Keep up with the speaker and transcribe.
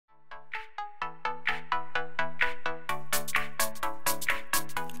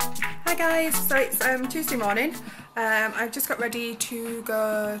guys, so it's Tuesday morning. I've just got ready to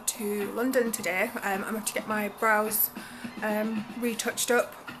go to London today. I'm going to get my brows retouched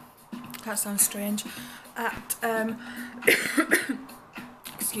up. That sounds strange. At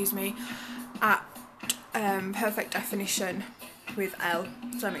excuse me, at Perfect Definition with Elle,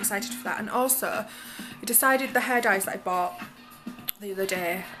 so I'm excited for that. And also I decided the hair dyes that I bought the other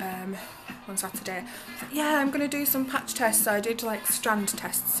day on Saturday, yeah, I'm gonna do some patch tests. So I did like strand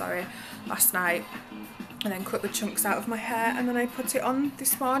tests, last night, and then cut the chunks out of my hair, and then I put it on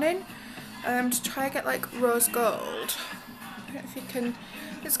this morning to try and get like rose gold. I don't know if you can,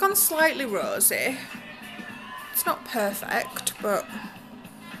 it's gone slightly rosy. It's not perfect, but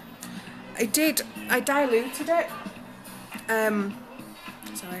I diluted it.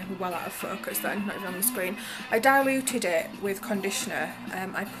 Sorry, we're well out of focus then, not even on the screen. I diluted it with conditioner.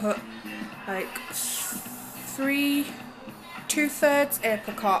 I put like 2/3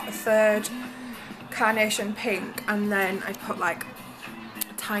 apricot, 1/3 carnation pink, and then I put like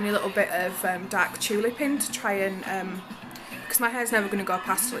a tiny little bit of dark tulip in to try and, because my hair's never going to go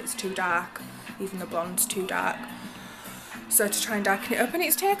pastel, it's too dark, even the blonde's too dark. So to try and darken it up, and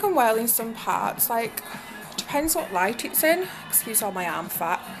it's taken well in some parts, like, depends what light it's in, excuse all my arm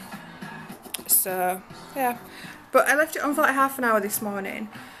fat. So yeah, but I left it on for like half an hour this morning.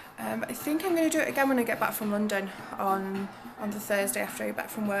 I think I'm going to do it again when I get back from London on the Thursday after I get back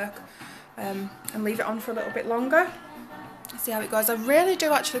from work, and leave it on for a little bit longer, see how it goes. I really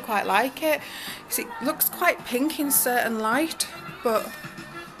do actually quite like it, because it looks quite pink in certain light, but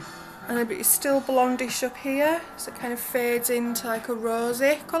it's still blondish up here, so it kind of fades into like a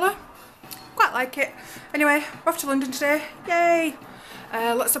rosy colour. Quite like it. Anyway, we're off to London today, yay!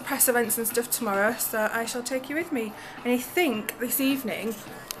 Lots of press events and stuff tomorrow, so I shall take you with me. And I think this evening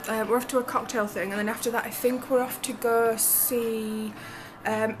we're off to a cocktail thing, and then after that I think we're off to go see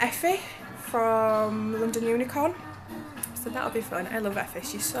Effie from London Unicorn, so that'll be fun. I love Effie,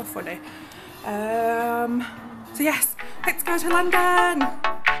 she's so funny. So yes, let's go to London!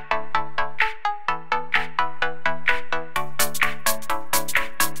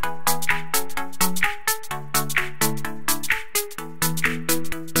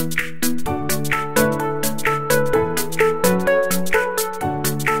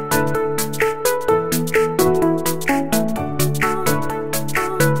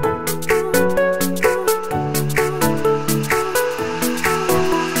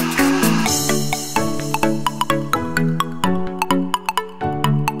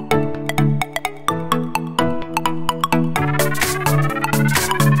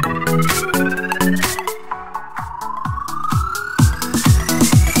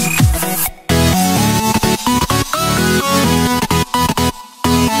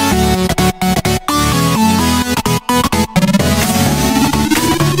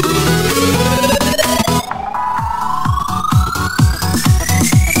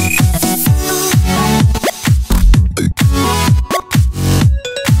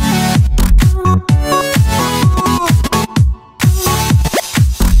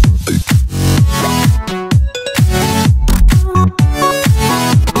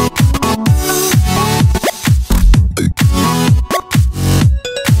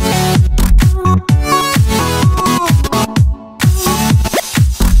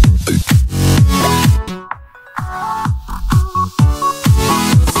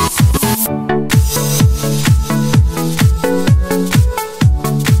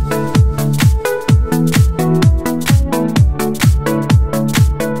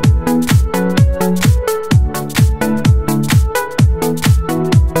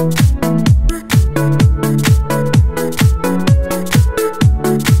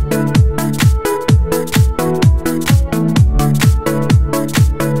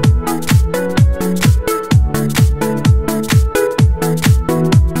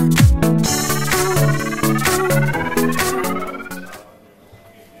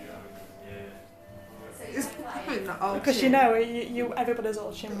 Because you know, everybody's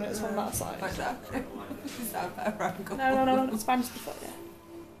all chimney, it's from that side. Like that. Is that a better angle? No, it's fine just before, yeah.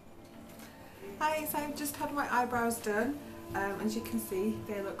 Hi, so I've just had my eyebrows done. As you can see,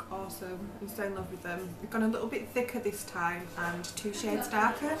 they look awesome. I'm so in love with them. They've gone a little bit thicker this time and 2 shades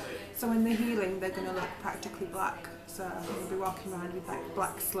darker. So when they're healing, they're going to look practically black. So I'm going to be walking around with like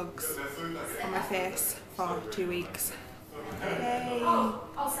black slugs on my face for 2 weeks. Yay!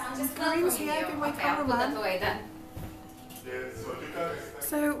 Corinne's here, I've been my cameraman.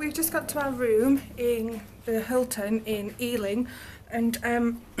 So we've just got to our room in the Hilton in Ealing, and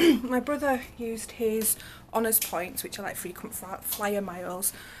my brother used his honours points, which are like frequent flyer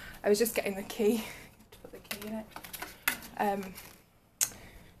miles. I was just getting the key to put the key in it.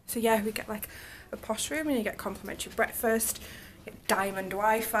 So yeah, we get like a posh room and you get complimentary breakfast, you get diamond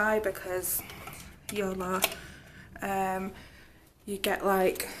Wi-Fi because YOLO. You get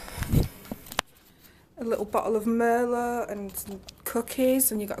like a little bottle of Merlot and some cookies,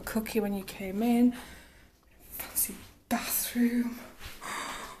 and you got a cookie when you came in. Fancy bathroom.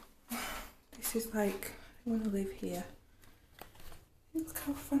 This is like, I want to live here. Look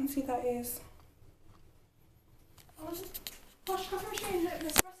how fancy that is. Oh, just wash coffee machine,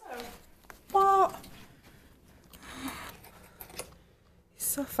 espresso. What? It's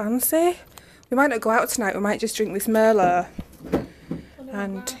so fancy. We might not go out tonight, we might just drink this Merlot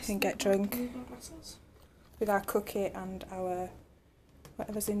and get drunk with our cookie and our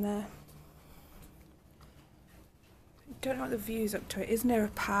whatever's in there. I don't know what the view's up to. It is near a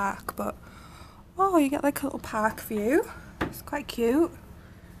park, but oh, you get like a little park view. It's quite cute.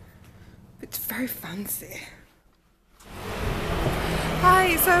 It's very fancy.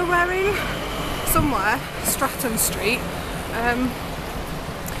 Hi, so we're in somewhere, Stratton Street.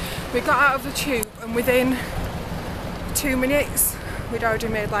 We got out of the tube and within 2 minutes we'd already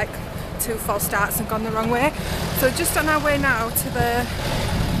made like 2 false starts and gone the wrong way. So just on our way now to the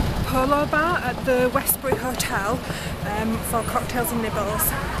Polo Bar at the Westbury Hotel for cocktails and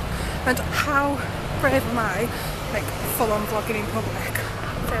nibbles. And how brave am I, like full on vlogging in public.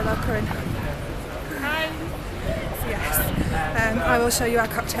 Say hello, Corinne. Hi. Yes, I will show you our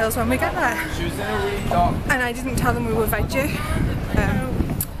cocktails when we get there. And I didn't tell them we were veggie.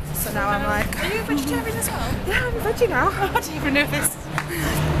 So now I'm like... Are you a vegetarian as well? Yeah, I'm veggie now. I didn't even know this.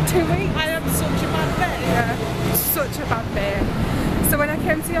 2 weeks. I am such a bad babe. Yeah, such a bad babe. So when I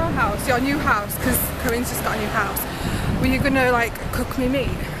came to your house, your new house, because Corinne's just got a new house, were you going to like cook me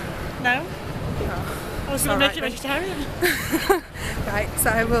meat? No. Oh. I was going to make you vegetarian. Right,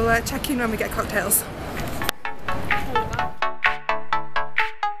 so I will check in when we get cocktails.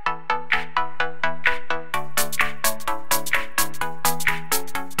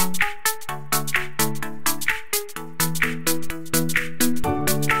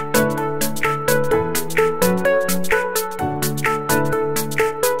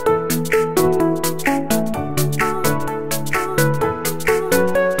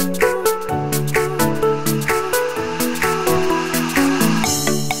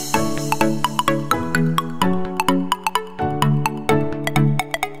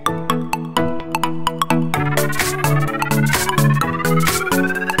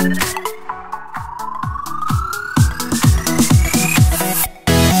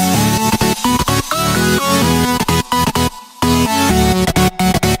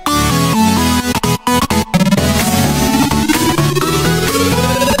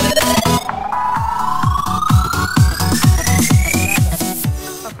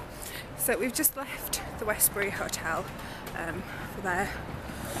 So we've just left the Westbury Hotel for their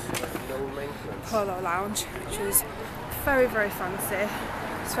Polo Lounge, which is very, very fancy.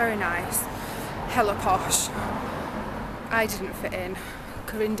 It's very nice, hella posh. I didn't fit in,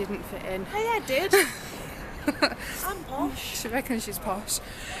 Corinne didn't fit in. Hey, I did. I'm posh. She reckons she's posh.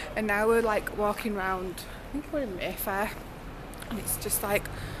 And now we're like walking around, I think we're in Mayfair, and it's just like,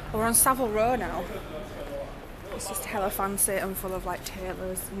 we're on Savile Row now. It's just hella fancy and full of like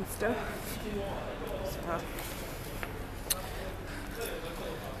tailors and stuff. So,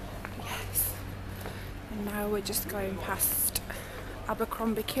 yes. And now we're just going past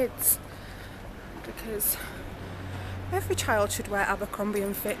Abercrombie Kids because every child should wear Abercrombie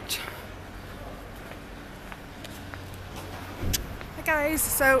and Fitch. Hi guys,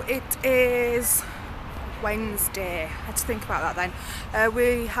 so it is Wednesday. I had to think about that then.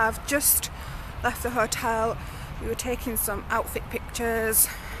 We have just left the hotel. We were taking some outfit pictures,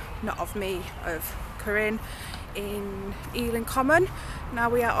 not of me, of Corinne, in Ealing Common. Now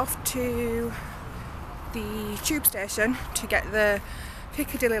we are off to the tube station to get the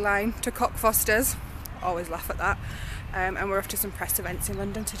Piccadilly line to Cockfosters. Always laugh at that. And we're off to some press events in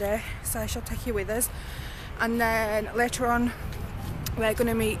London today, so I shall take you with us. And then later on we're going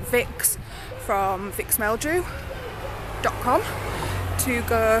to meet Vix from vixmeldrew.com to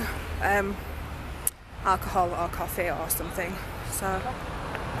go alcohol or coffee or something. So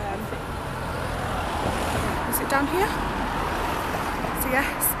is it down here? So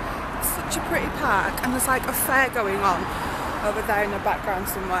yes, it's such a pretty park, and there's like a fair going on over there in the background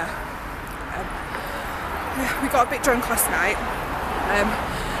somewhere. We got a bit drunk last night,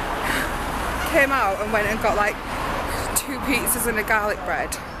 came out and went and got like 2 pizzas and a garlic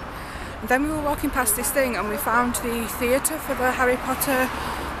bread, and then we were walking past this thing and we found the theatre for the Harry Potter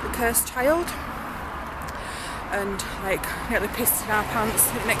The Cursed Child, and like nearly pissed in our pants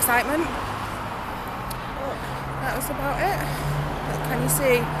in excitement. That was about it. Can you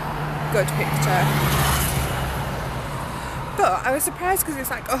see? Good picture. But I was surprised because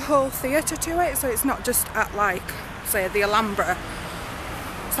it's like a whole theatre to it, so it's not just at like, say, the Alhambra.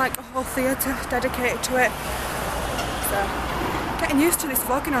 It's like a whole theatre dedicated to it. So, getting used to this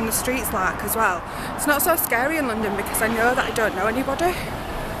vlogging on the streets like as well. It's not so scary in London because I know that I don't know anybody.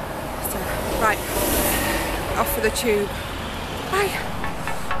 So, right, off for the tube. Bye.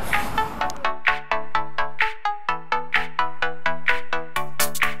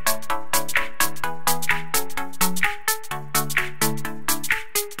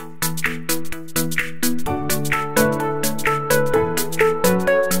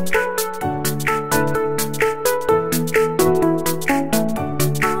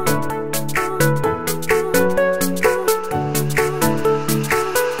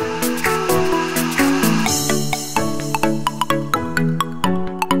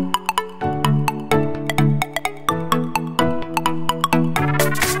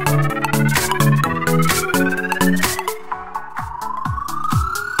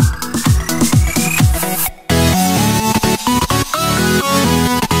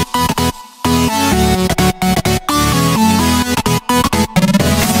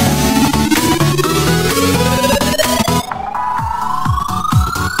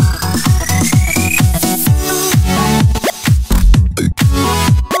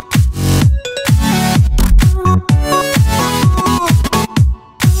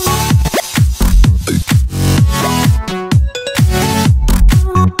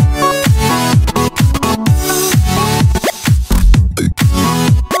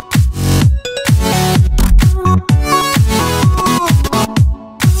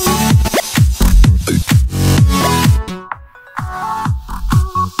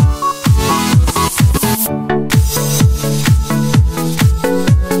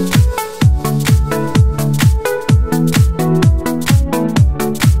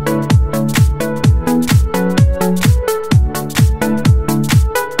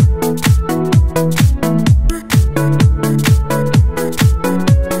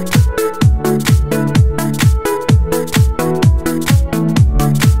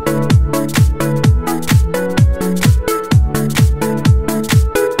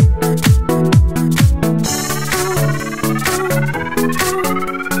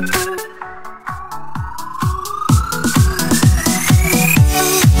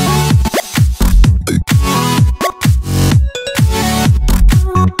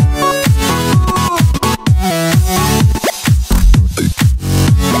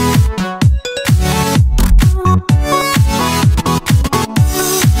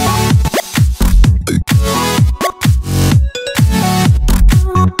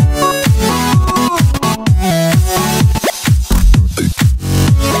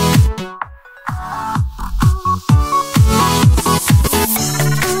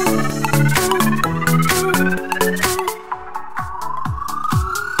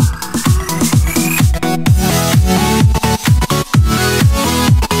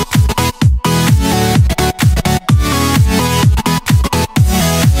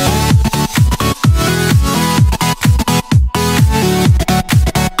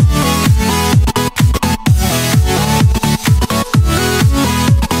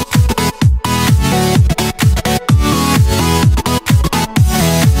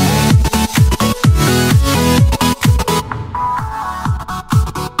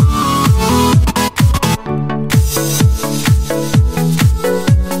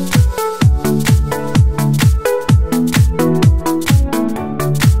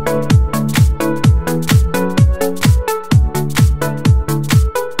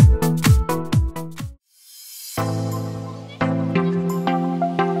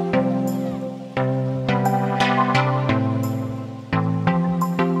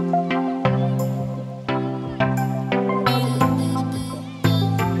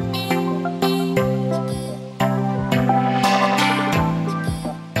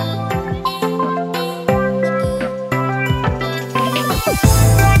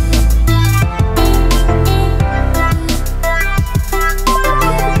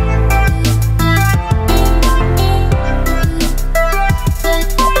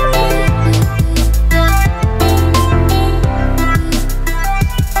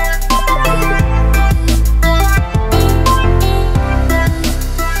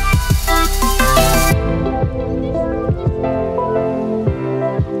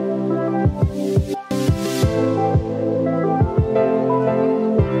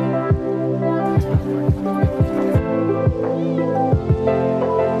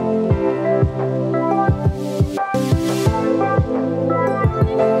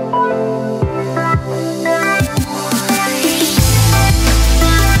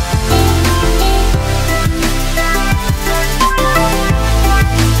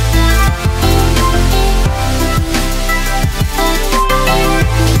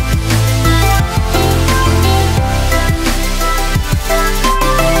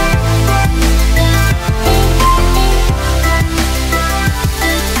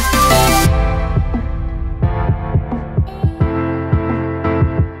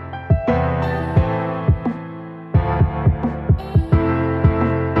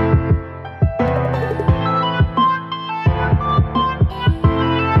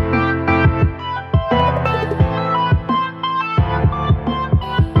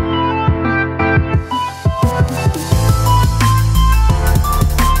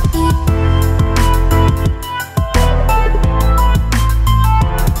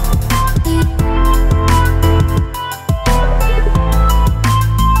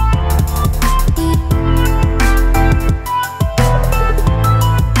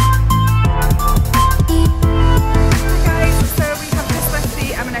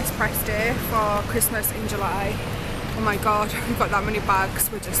 many bags,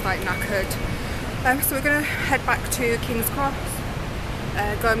 we're just like knackered. So we're gonna head back to King's Cross,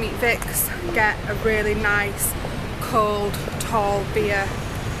 go meet Vix, get a really nice cold tall beer,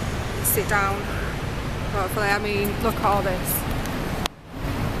 sit down hopefully. I mean, look at all this.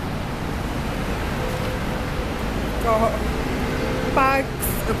 Got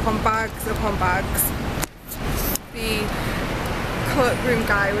bags upon bags upon bags. The cloakroom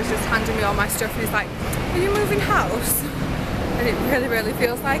guy was just handing me all my stuff and he's like, are you moving house? And it really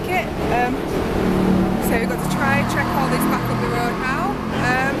feels like it. So we've got to try check all this back up the road now.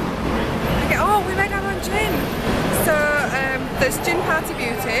 Oh, we made our own gin. So there's Gin Party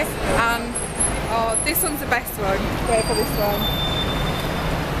Beauty and oh, this one's the best one. Wait for this one.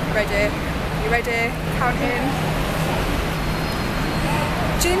 You ready? You ready? Count in.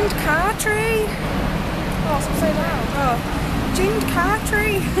 Ginned Car Tree. Oh, so say loud. Oh, Ginned Car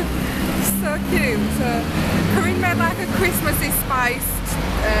Tree. So cute. So Corinne made like a Christmassy spiced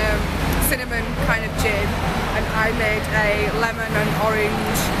cinnamon kind of gin, and I made a lemon and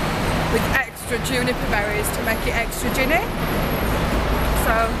orange with extra juniper berries to make it extra ginny.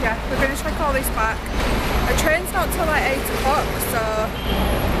 So yeah, we're going to check all this back. The train's not till like 8 o'clock, so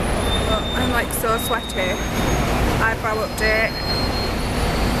I'm like so sweaty. Eyebrow update.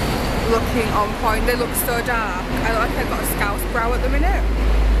 Looking on point. They look so dark. I look like I've got a scouse brow at the minute.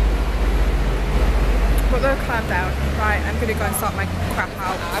 But they'll calm down. Right, I'm going to go and sort my crap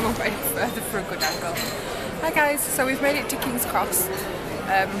out. I'm already further for a good angle. Hi guys, so we've made it to King's Cross.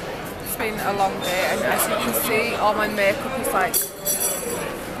 It's been a long day and as you can see all my makeup is like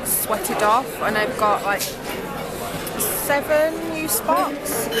sweated off and I've got like 7 new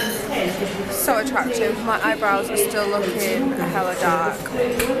spots. So attractive. My eyebrows are still looking hella dark.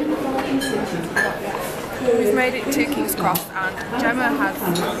 We've made it to King's Cross and Gemma has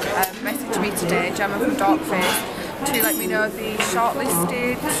messaged me today, Gemma from Darkface, to let me know the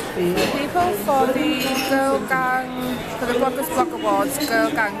shortlisted people for the Girl Gang, for the Bloggers Blog Awards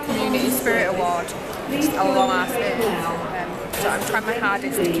Girl Gang Community Spirit Award. Just a long ass name. So I'm trying my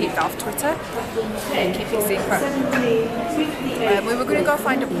hardest to keep that off Twitter and keep it secret. We were going to go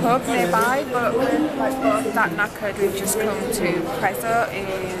find a pub nearby, but we're like both that knackered. We've just come to Prezzo in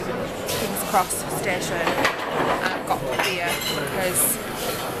King's Cross station and got beer because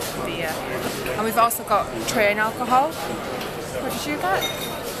beer. And we've also got train alcohol. What did you get?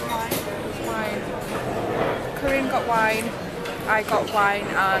 Wine. Corinne got wine, I got wine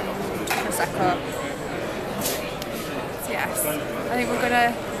and Prosecco. Yes, I think we're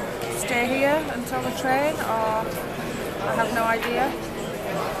gonna stay here until the train, or I have no idea.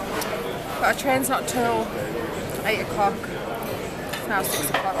 But our train's not till 8 o'clock. It's now 6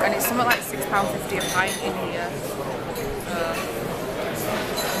 o'clock, and it's something like £6.50 a pint in here.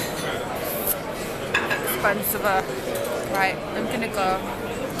 Expensive. Right, I'm gonna go.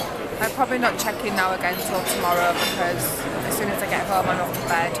 I'm probably not checking now again till tomorrow because as soon as I get home I'm off to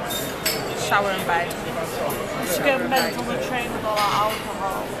bed, shower in bed. You should go mental the train with all that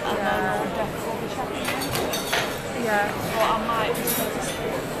alcohol and then I'll definitely be checking in. Yeah. But I might just go to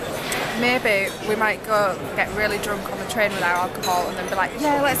sleep. Maybe we might go get really drunk on the train with our alcohol and then be like,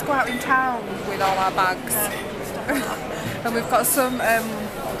 yeah, let's go out in town with all our bags. Yeah. And we've got some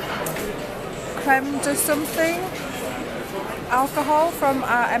creme de something alcohol from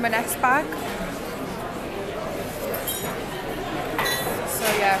our M&S bag. So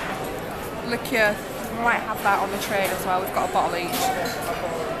yeah, liqueur. We might have that on the train as well. We've got a bottle each.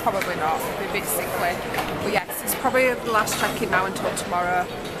 Probably not. It'll be a bit sickly. But yes, it's probably the last check-in now until tomorrow.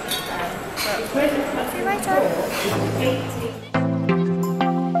 But see you later.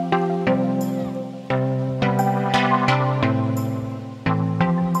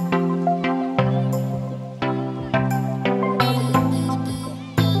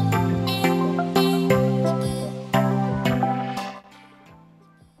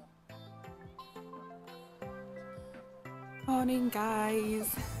 Morning guys,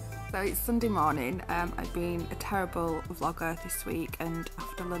 so it's Sunday morning. I've been a terrible vlogger this week and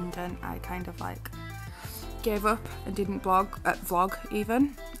after London I kind of like gave up and didn't vlog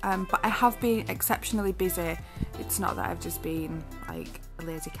even, but I have been exceptionally busy. It's not that I've just been like a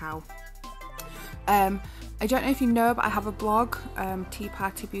lazy cow. I don't know if you know, but I have a blog,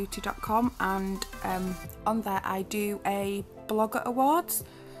 teapartybeauty.com, and on there I do a blogger awards.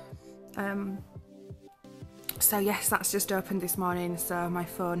 So yes, that's just opened this morning, so my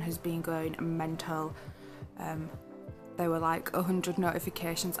phone has been going mental. There were like 100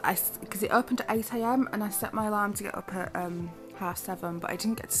 notifications, because it opened at 8 AM and I set my alarm to get up at 7:30, but I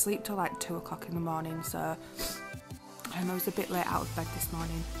didn't get to sleep till like 2 o'clock in the morning, so I was a bit late out of bed this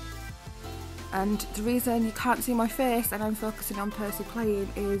morning. And the reason you can't see my face and I'm focusing on Percy playing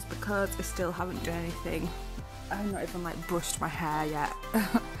is because I still haven't done anything. I've not even like brushed my hair yet.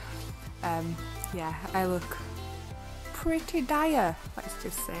 Yeah, I look pretty dire, let's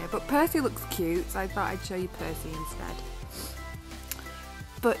just say. But Percy looks cute, so I thought I'd show you Percy instead.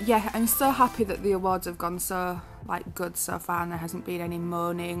 But yeah, I'm so happy that the awards have gone so like good so far, and there hasn't been any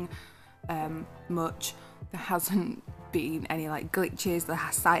moaning much. There hasn't been any like glitches, the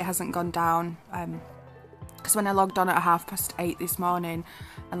site hasn't gone down. Because when I logged on at 8:30 this morning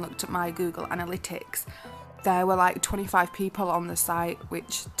and looked at my Google Analytics, there were like 25 people on the site,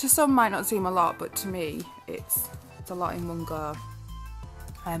 which to some might not seem a lot, but to me it's a lot in one go.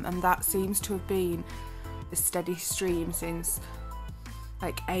 And that seems to have been a steady stream since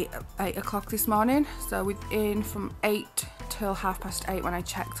like 8 o'clock this morning. So within from 8 till 8:30 when I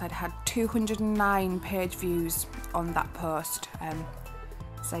checked, I'd had 209 page views on that post.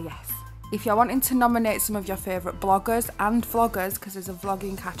 So yes, if you're wanting to nominate some of your favourite bloggers and vloggers, because there's a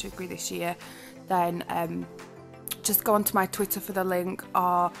vlogging category this year, then just go onto my Twitter for the link,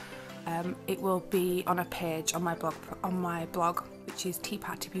 or it will be on a page on my blog, which is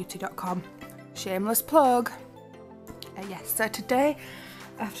teapattybeauty.com. Shameless plug. Yes, so today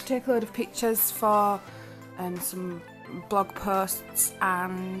I have to take a load of pictures for some blog posts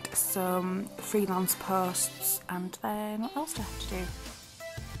and some freelance posts, and then what else do I have to do?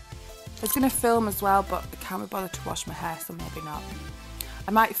 I was going to film as well, but I can't be bothered to wash my hair, so maybe not.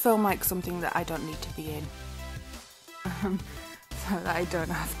 I might film like something that I don't need to be in, so that I don't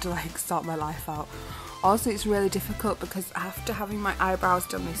have to like sort my life out. Also, it's really difficult because after having my eyebrows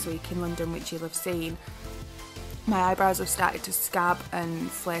done this week in London, which you'll have seen, my eyebrows have started to scab and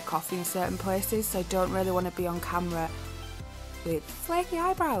flake off in certain places, so I don't really want to be on camera with flaky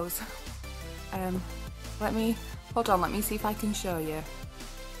eyebrows. Let me see if I can show you.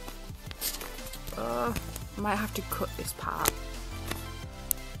 I might have to cut this part.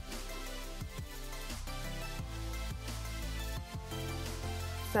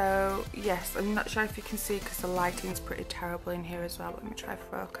 So yes, I'm not sure if you can see because the lighting's pretty terrible in here as well. Let me try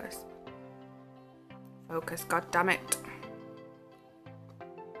focus. Focus, god damn it.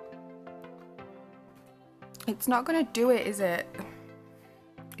 It's not gonna do it, is it?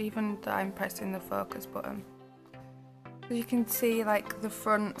 Even though I'm pressing the focus button. So you can see like the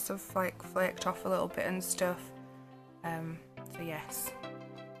fronts have like flaked off a little bit and stuff. So yes.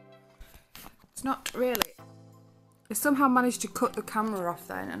 It's not really. I somehow managed to cut the camera off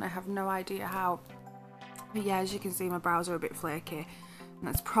then, and I have no idea how. But yeah, as you can see, my brows are a bit flaky. And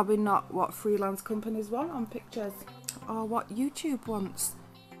that's probably not what freelance companies want on pictures, or what YouTube wants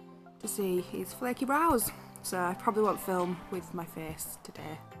to see is flaky brows. So I probably won't film with my face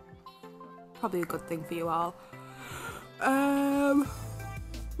today. Probably a good thing for you all.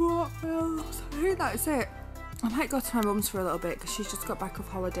 What else? I think that's it. I might go to my mum's for a little bit because she's just got back off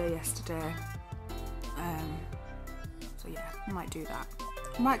holiday yesterday. So yeah, I might do that.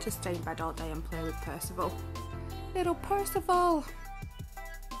 I might just stay in bed all day and play with Percival. Little Percival!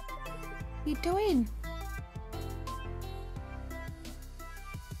 What are you doing?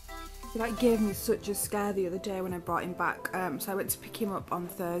 He like gave me such a scare the other day when I brought him back. So I went to pick him up on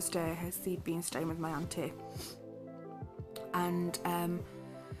Thursday as he'd been staying with my auntie. And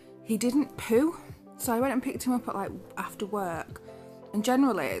he didn't poo. So I went and picked him up at like after work. And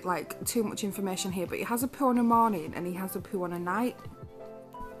generally, like, too much information here, but he has a poo on a morning and he has a poo on a night.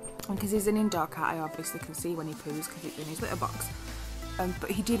 And because he's an indoor cat, I obviously can see when he poos because it's in his litter box.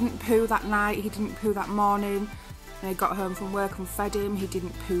 But he didn't poo that night, he didn't poo that morning. And I got home from work and fed him, he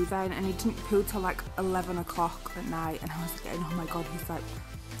didn't poo then, and he didn't poo till like 11 o'clock at night. And I was getting, oh my god, he's like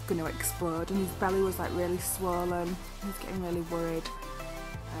going to explode. And his belly was like really swollen. I was getting really worried.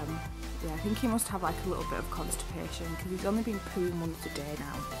 Yeah, I think he must have like a little bit of constipation because he's only been pooing once a day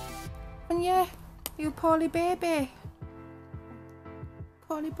now. And yeah, you poorly baby.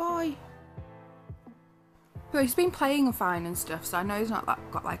 Poorly boy. But he's been playing fine and stuff, so I know he's not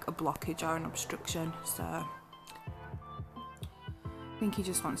got like a blockage or an obstruction, so I think he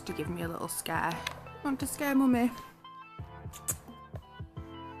just wants to give me a little scare. Want to scare mummy?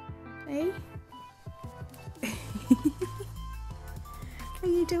 Hey? What are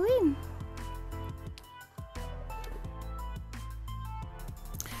you doing?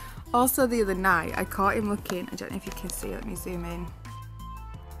 Also the other night I caught him looking, I don't know if you can see, let me zoom in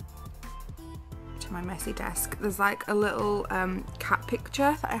to my messy desk. There's like a little cat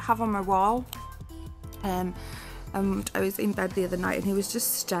picture that I have on my wall, and I was in bed the other night and he was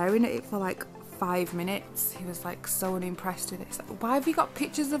just staring at it for like 5 minutes. He was like so unimpressed with it. He's like, why have you got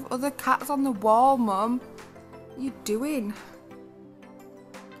pictures of other cats on the wall, mum? What are you doing?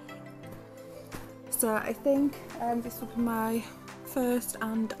 So I think this will be my first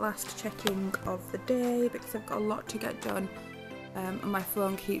and last checking of the day because I've got a lot to get done, and my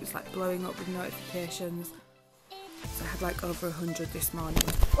phone keeps like blowing up with notifications. So I had like over 100 this morning.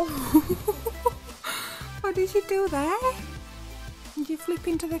 Oh. What did you do there? Did you flip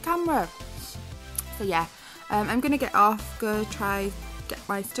into the camera? So yeah, I'm gonna get off, go try get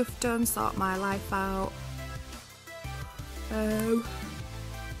my stuff done, sort my life out.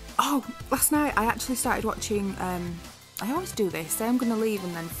 Oh, last night I actually started watching, I always do this, say I'm going to leave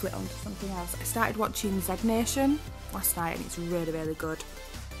and then flip onto something else. I started watching Z Nation last night and it's really, really good.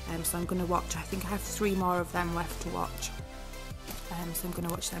 So I'm going to watch, I think I have 3 more of them left to watch. So I'm going to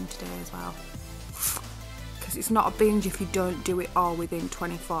watch them today as well. Because it's not a binge if you don't do it all within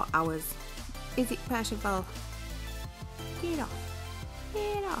 24 hours. Is it, Percival? Get off.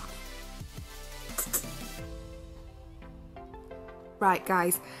 Get off. Right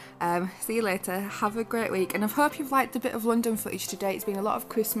guys, see you later, have a great week, and I hope you've liked the bit of London footage today. It's been a lot of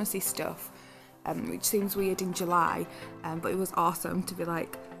Christmassy stuff, which seems weird in July, but it was awesome to be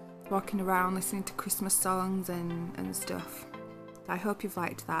like walking around listening to Christmas songs and stuff. I hope you've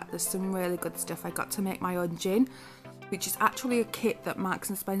liked that. There's some really good stuff. I got to make my own gin, which is actually a kit that Marks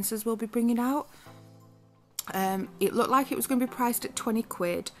and Spencer's will be bringing out. It looked like it was going to be priced at 20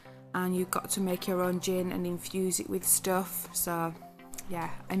 quid, and you got to make your own gin and infuse it with stuff. So yeah,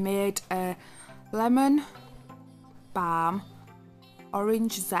 I made a lemon balm,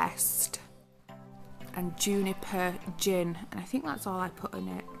 orange zest and juniper gin, and I think that's all I put in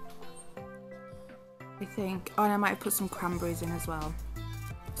it. I think, oh, and I might have put some cranberries in as well,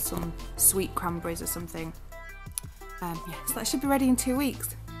 some sweet cranberries or something. Yeah, so that should be ready in 2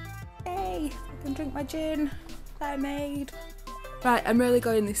 weeks. Yay, I can drink my gin that I made. Right, I'm really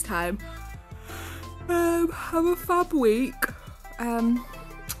going this time. Have a fab week.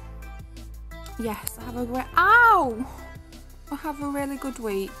 Yes, have a great, ow! I'll have a really good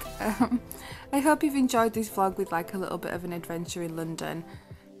week. I hope you've enjoyed this vlog with like a little bit of an adventure in London.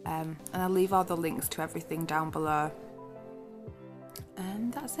 And I'll leave all the links to everything down below.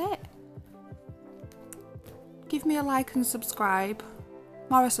 And that's it. Give me a like and subscribe.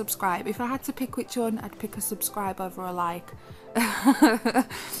 More a subscribe. If I had to pick which one, I'd pick a subscribe over a like.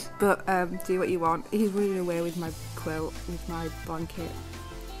 But do what you want. He's running away with my quilt, with my blanket.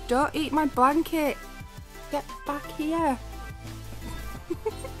 Don't eat my blanket. Get back here.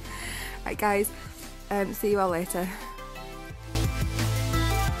 Right guys, see you all later.